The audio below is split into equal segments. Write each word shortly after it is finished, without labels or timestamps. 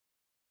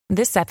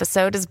This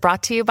episode is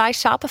brought to you by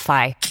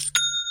Shopify.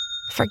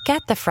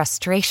 Forget the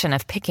frustration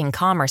of picking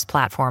commerce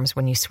platforms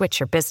when you switch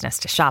your business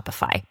to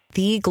Shopify,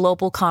 the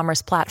global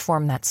commerce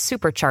platform that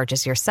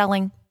supercharges your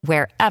selling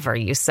wherever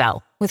you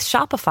sell. With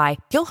Shopify,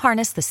 you'll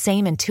harness the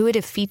same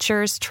intuitive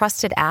features,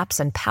 trusted apps,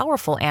 and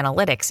powerful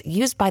analytics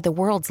used by the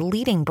world's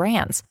leading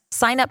brands.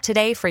 Sign up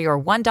today for your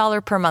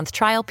 $1 per month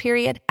trial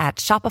period at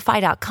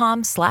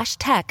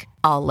shopify.com/tech,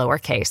 all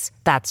lowercase.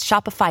 That's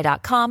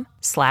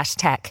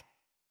shopify.com/tech.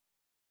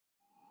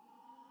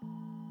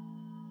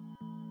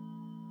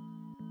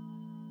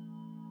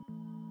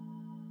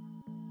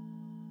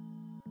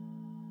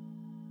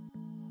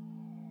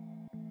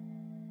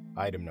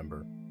 Item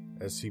Number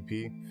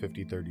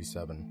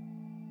SCP-5037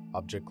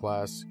 Object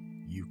Class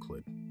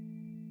Euclid.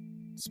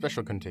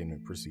 Special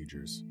Containment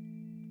Procedures.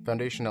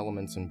 Foundation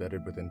elements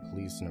embedded within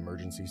police and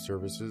emergency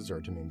services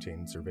are to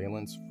maintain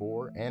surveillance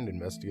for and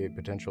investigate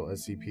potential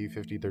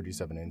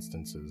SCP-5037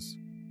 instances.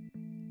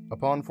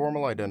 Upon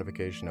formal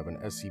identification of an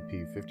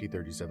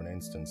SCP-5037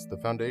 instance, the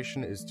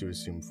Foundation is to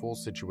assume full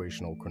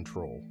situational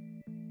control.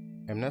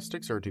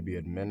 Amnestics are to be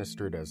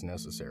administered as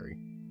necessary.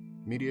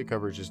 Media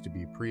coverage is to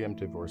be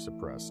preemptive or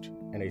suppressed,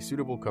 and a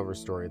suitable cover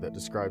story that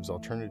describes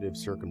alternative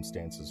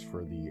circumstances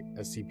for the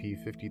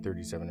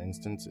SCP-5037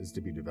 instance is to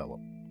be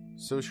developed.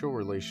 Social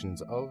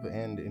relations of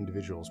and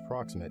individuals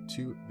proximate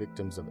to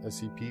victims of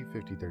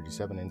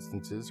SCP-5037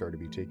 instances are to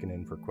be taken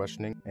in for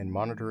questioning and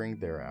monitoring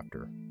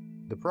thereafter.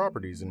 The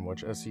properties in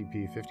which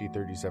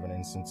SCP-5037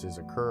 instances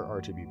occur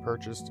are to be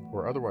purchased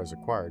or otherwise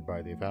acquired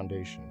by the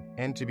Foundation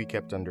and to be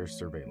kept under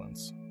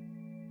surveillance.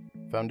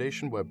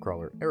 Foundation web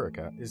crawler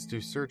Erica is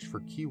to search for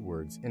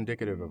keywords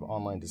indicative of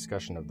online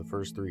discussion of the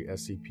first 3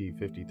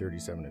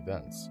 SCP-5037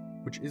 events,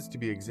 which is to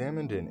be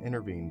examined and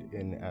intervened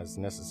in as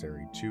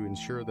necessary to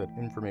ensure that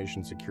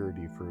information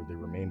security for the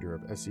remainder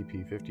of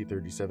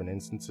SCP-5037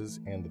 instances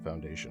and the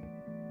Foundation.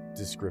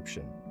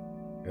 Description: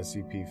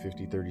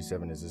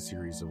 SCP-5037 is a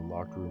series of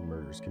locked room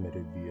murders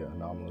committed via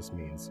anomalous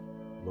means,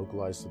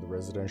 localized to the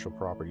residential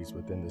properties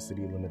within the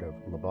city limit of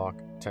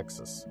Lubbock,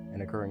 Texas,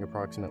 and occurring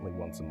approximately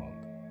once a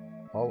month.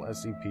 All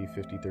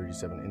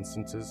SCP-5037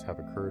 instances have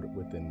occurred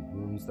within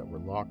rooms that were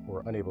locked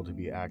or unable to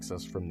be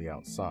accessed from the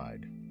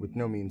outside, with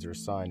no means or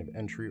sign of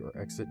entry or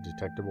exit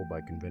detectable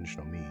by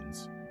conventional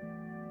means.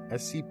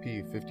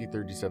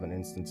 SCP-5037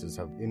 instances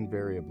have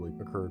invariably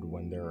occurred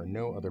when there are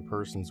no other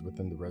persons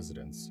within the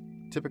residence,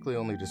 typically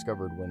only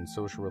discovered when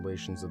social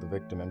relations of the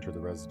victim enter the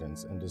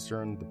residence and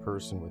discern the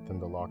person within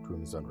the locked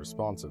room is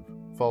unresponsive,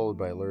 followed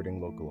by alerting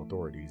local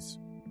authorities.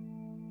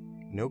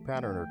 No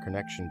pattern or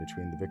connection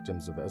between the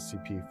victims of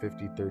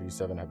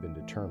SCP-5037 have been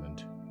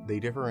determined. They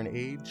differ in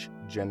age,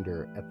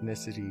 gender,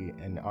 ethnicity,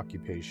 and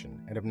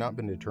occupation, and have not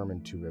been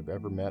determined to have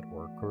ever met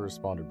or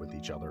corresponded with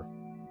each other.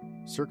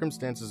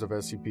 Circumstances of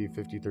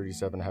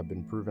SCP-5037 have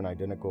been proven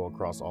identical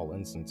across all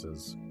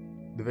instances.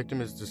 The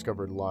victim is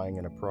discovered lying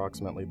in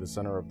approximately the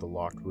center of the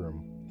locked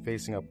room,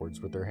 facing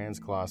upwards with their hands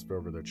clasped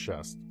over their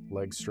chest,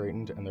 legs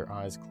straightened, and their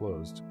eyes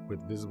closed,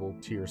 with visible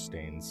tear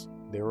stains.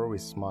 They are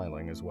always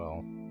smiling as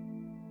well.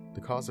 The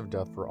cause of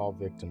death for all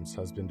victims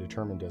has been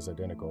determined as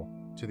identical,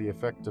 to the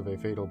effect of a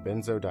fatal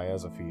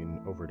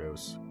benzodiazepine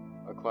overdose,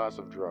 a class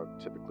of drug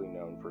typically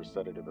known for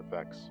sedative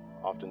effects,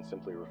 often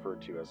simply referred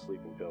to as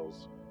sleeping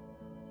pills.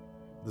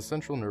 The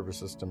central nervous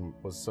system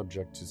was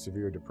subject to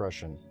severe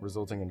depression,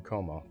 resulting in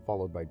coma,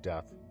 followed by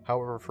death.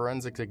 However,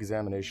 forensic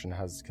examination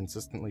has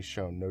consistently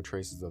shown no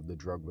traces of the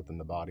drug within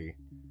the body.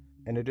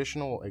 An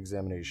additional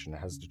examination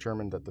has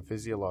determined that the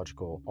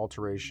physiological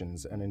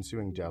alterations and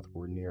ensuing death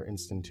were near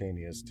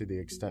instantaneous to the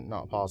extent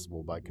not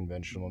possible by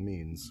conventional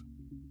means.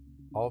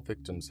 All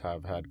victims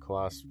have had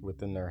clasped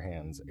within their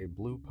hands a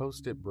blue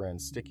Post-it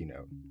brand sticky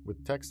note,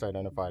 with text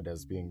identified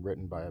as being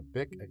written by a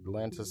Bic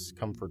Atlantis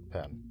Comfort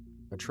pen.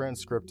 A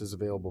transcript is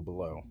available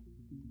below.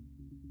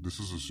 This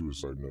is a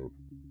suicide note.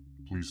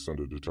 Please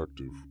send a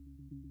detective.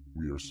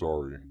 We are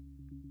sorry.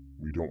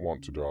 We don't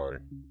want to die.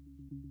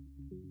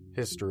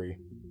 History.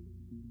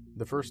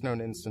 The first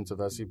known instance of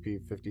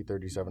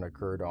SCP-5037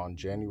 occurred on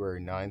January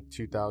 9,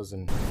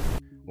 2000,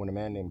 when a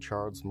man named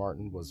Charles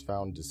Martin was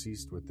found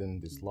deceased within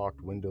this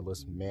locked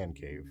windowless man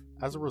cave.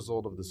 As a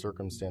result of the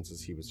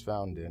circumstances he was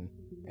found in,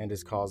 and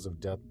his cause of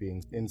death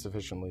being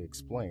insufficiently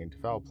explained,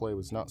 foul play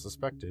was not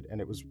suspected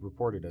and it was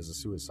reported as a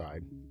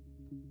suicide.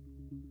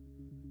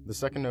 The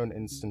second known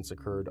instance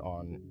occurred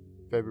on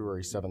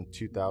February 7,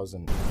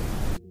 2000,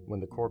 when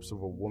the corpse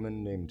of a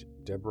woman named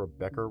Deborah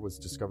Becker was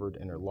discovered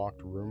in her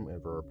locked room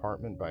of her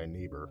apartment by a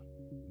neighbor.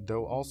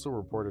 Though also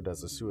reported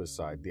as a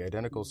suicide, the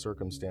identical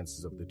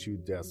circumstances of the two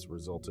deaths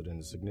resulted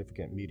in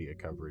significant media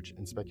coverage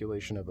and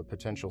speculation of a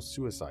potential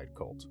suicide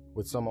cult,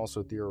 with some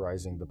also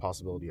theorizing the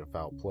possibility of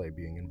foul play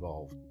being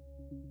involved.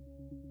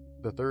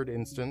 The third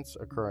instance,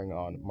 occurring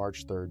on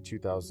March 3,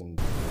 2000,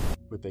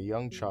 with a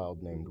young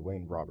child named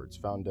Wayne Roberts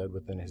found dead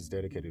within his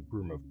dedicated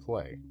room of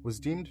play, was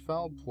deemed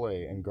foul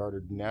play and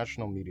garnered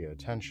national media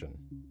attention.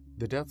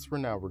 The deaths were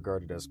now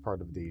regarded as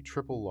part of the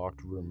triple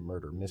locked room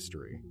murder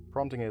mystery,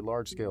 prompting a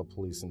large-scale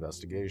police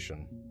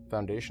investigation.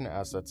 Foundation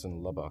assets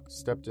in Lubbock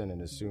stepped in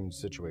and assumed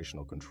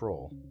situational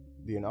control.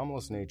 The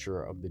anomalous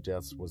nature of the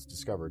deaths was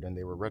discovered, and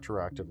they were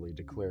retroactively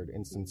declared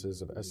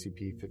instances of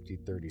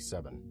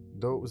SCP-5037.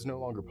 Though it was no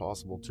longer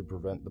possible to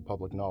prevent the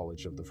public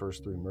knowledge of the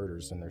first 3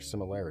 murders and their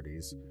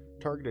similarities,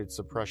 targeted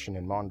suppression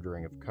and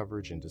monitoring of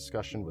coverage and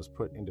discussion was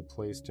put into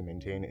place to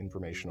maintain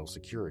informational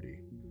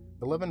security.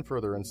 11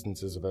 further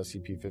instances of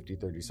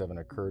SCP-5037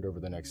 occurred over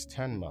the next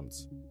 10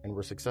 months and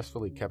were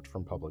successfully kept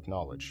from public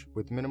knowledge,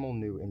 with minimal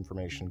new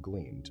information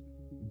gleaned.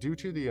 Due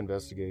to the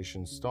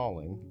investigation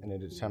stalling in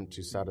an attempt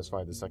to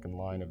satisfy the second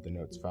line of the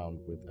notes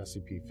found with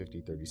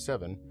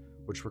SCP-5037,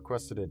 which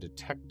requested a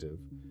detective,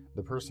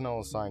 the personnel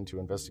assigned to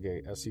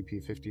investigate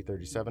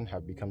SCP-5037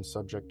 have become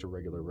subject to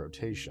regular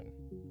rotation.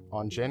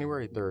 On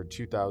January 3,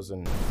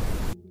 2000,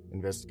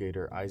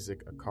 investigator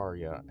Isaac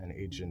Akaria and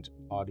Agent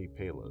Adi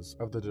Palas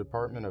of the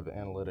Department of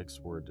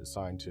Analytics were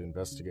assigned to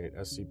investigate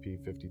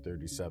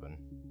SCP-5037.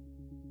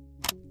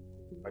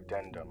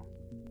 Addendum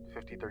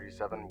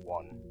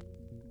 5037-1.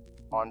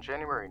 On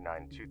January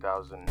 9,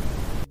 2000,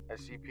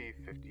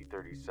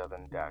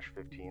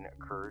 SCP-5037-15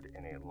 occurred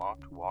in a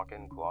locked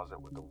walk-in closet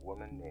with a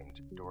woman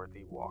named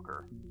Dorothy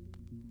Walker.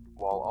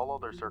 While all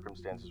other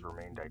circumstances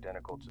remained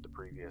identical to the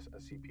previous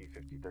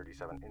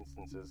SCP-5037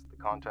 instances, the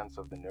contents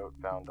of the note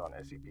found on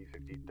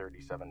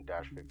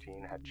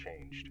SCP-5037-15 had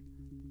changed.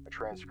 A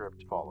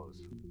transcript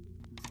follows.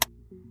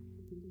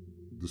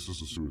 This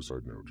is a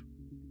suicide note.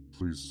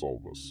 Please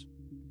solve us.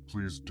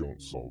 Please don't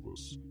solve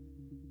us.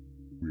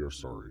 We are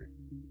sorry.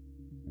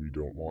 We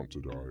don't want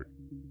to die.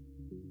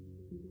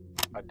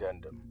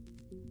 Addendum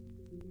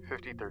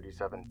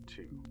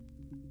 5037-2.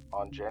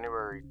 On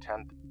January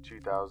 10,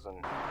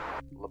 2000,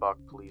 Lubbock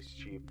Police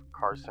Chief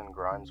Carson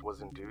Grimes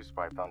was induced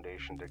by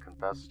Foundation to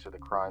confess to the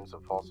crimes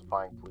of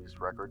falsifying police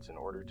records in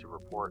order to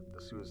report the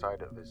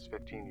suicide of his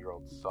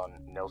 15-year-old son,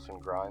 Nelson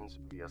Grimes,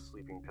 via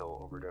sleeping pill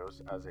overdose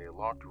as a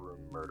locked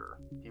room murder.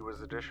 He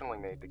was additionally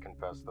made to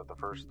confess that the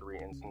first 3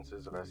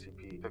 instances of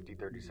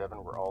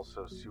SCP-5037 were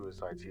also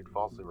suicides he had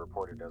falsely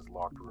reported as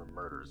locked room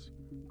murders,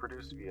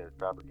 produced via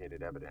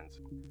fabricated evidence.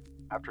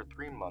 After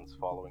 3 months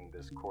following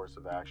this course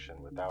of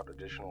action without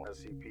additional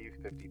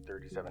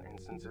SCP-5037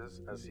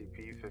 instances,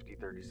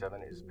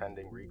 SCP-5037 is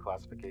pending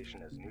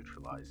reclassification as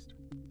neutralized.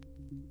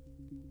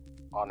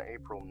 On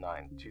April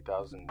 9,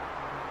 2000,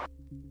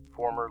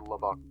 former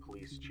Lubbock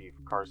Police Chief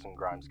Carson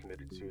Grimes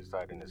committed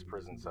suicide in his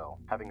prison cell,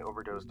 having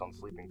overdosed on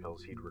sleeping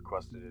pills he'd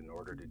requested in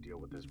order to deal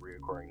with his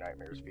recurring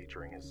nightmares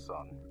featuring his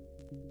son.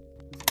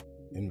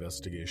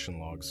 Investigation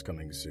logs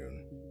coming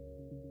soon.